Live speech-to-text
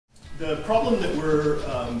The problem that we're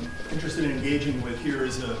interested in engaging with here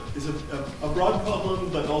is a broad problem,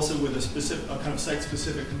 but also with a kind of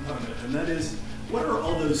site-specific component, and that is, what are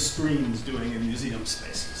all those screens doing in museum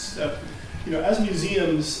spaces? So, as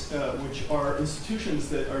museums, which are institutions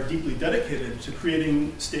that are deeply dedicated to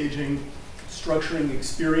creating, staging, structuring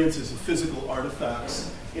experiences of physical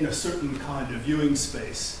artifacts in a certain kind of viewing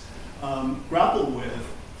space, grapple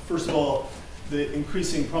with, first of all, the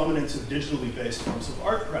increasing prominence of digitally based forms of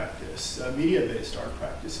art practice, media-based art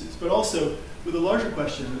practices, but also with a larger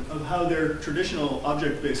question of how their traditional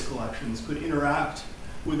object-based collections could interact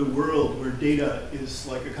with a world where data is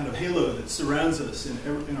like a kind of halo that surrounds us in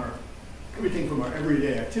everything from our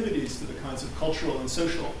everyday activities to the kinds of cultural and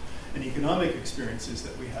social and economic experiences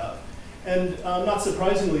that we have. And not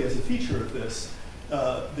surprisingly, as a feature of this,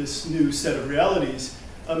 this new set of realities,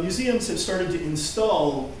 museums have started to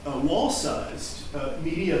install wall-sized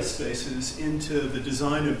media spaces into the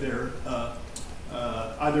design of their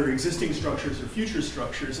either existing structures or future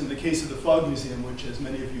structures. In the case of the Fogg Museum, which, as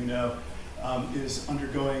many of you know, is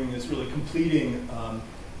really completing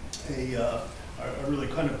a really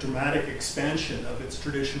kind of dramatic expansion of its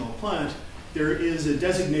traditional plant, there is a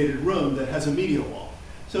designated room that has a media wall.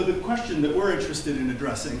 So the question that we're interested in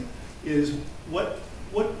addressing is what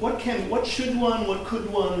could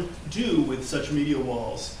one do with such media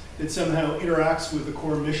walls that somehow interacts with the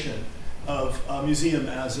core mission of a museum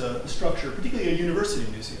as a structure, particularly a university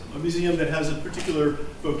museum, a museum that has a particular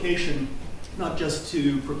vocation, not just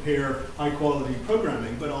to prepare high-quality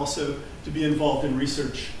programming, but also to be involved in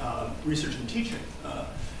research and teaching.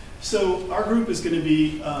 So our group is going to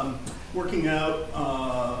be working out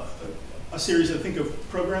a series, I think, of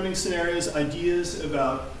programming scenarios, ideas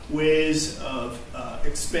about ways of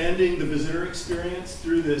expanding the visitor experience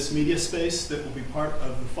through this media space that will be part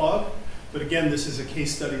of the Fogg. But again, this is a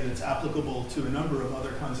case study that's applicable to a number of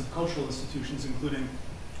other kinds of cultural institutions, including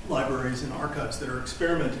libraries and archives that are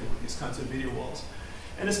experimenting with these kinds of media walls.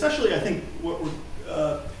 And especially, I think, what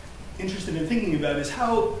we're interested in thinking about is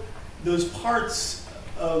how those parts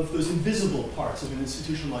of those invisible parts of an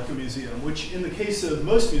institution like a museum, which in the case of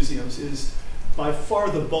most museums is by far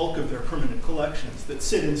the bulk of their permanent collections that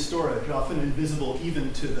sit in storage, often invisible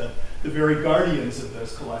even to the very guardians of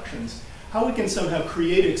those collections, how we can somehow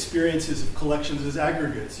create experiences of collections as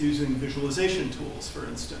aggregates using visualization tools, for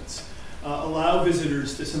instance, allow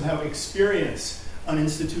visitors to somehow experience an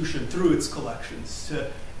institution through its collections, to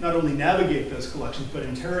not only navigate those collections, but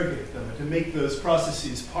interrogate them, and to make those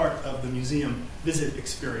processes part of the museum visit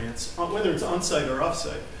experience, whether it's on-site or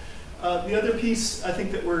off-site. The other piece I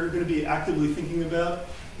think that we're going to be actively thinking about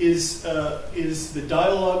is the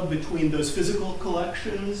dialogue between those physical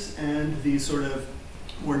collections and these sort of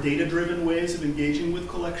more data-driven ways of engaging with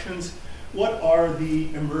collections. What are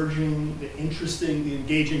the emerging, the interesting, the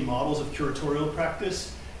engaging models of curatorial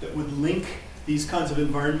practice that would link these kinds of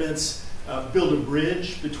environments, build a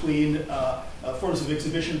bridge between forms of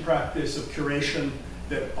exhibition practice, of curation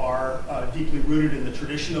that are deeply rooted in the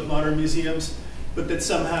tradition of modern museums, but that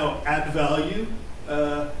somehow add value,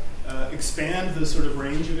 expand the sort of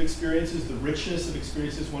range of experiences, the richness of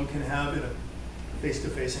experiences one can have in a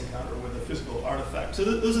face-to-face encounter with a physical artifact. So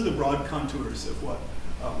those are the broad contours of what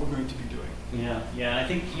we're going to be doing. Yeah. I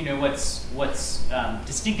think what's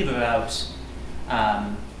distinctive about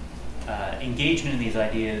engagement in these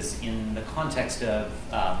ideas in the context of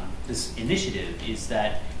this initiative is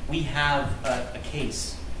that we have a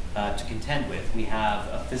case to contend with. We have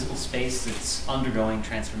a physical space that's undergoing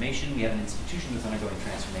transformation. We have an institution that's undergoing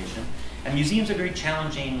transformation. And museums are very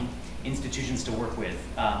challenging institutions to work with.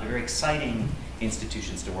 They're very exciting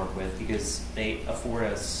institutions to work with because they afford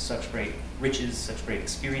us such great riches, such great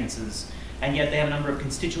experiences, and yet they have a number of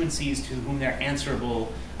constituencies to whom they're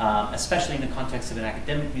answerable, especially in the context of an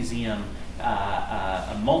academic museum,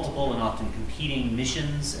 multiple and often competing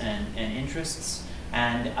missions and interests.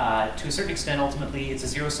 And to a certain extent, ultimately, it's a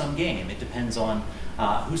zero-sum game. It depends on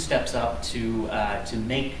who steps up to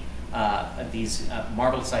make these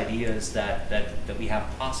marvelous ideas that we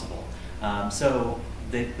have possible. So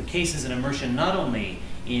the case is an immersion not only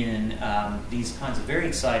in these kinds of very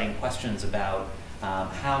exciting questions about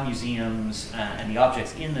how museums and the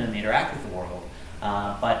objects in them interact with the world,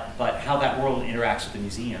 but how that world interacts with the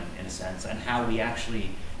museum, in a sense, and how we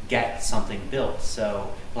actually get something built.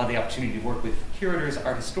 So we'll have the opportunity to work with curators,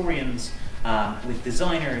 art historians, with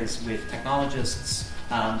designers, with technologists,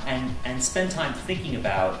 and spend time thinking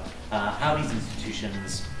about how these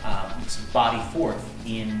institutions body forth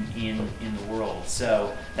in the world.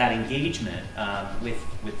 So that engagement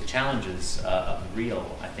with the challenges of the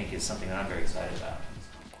real, I think, is something that I'm very excited about.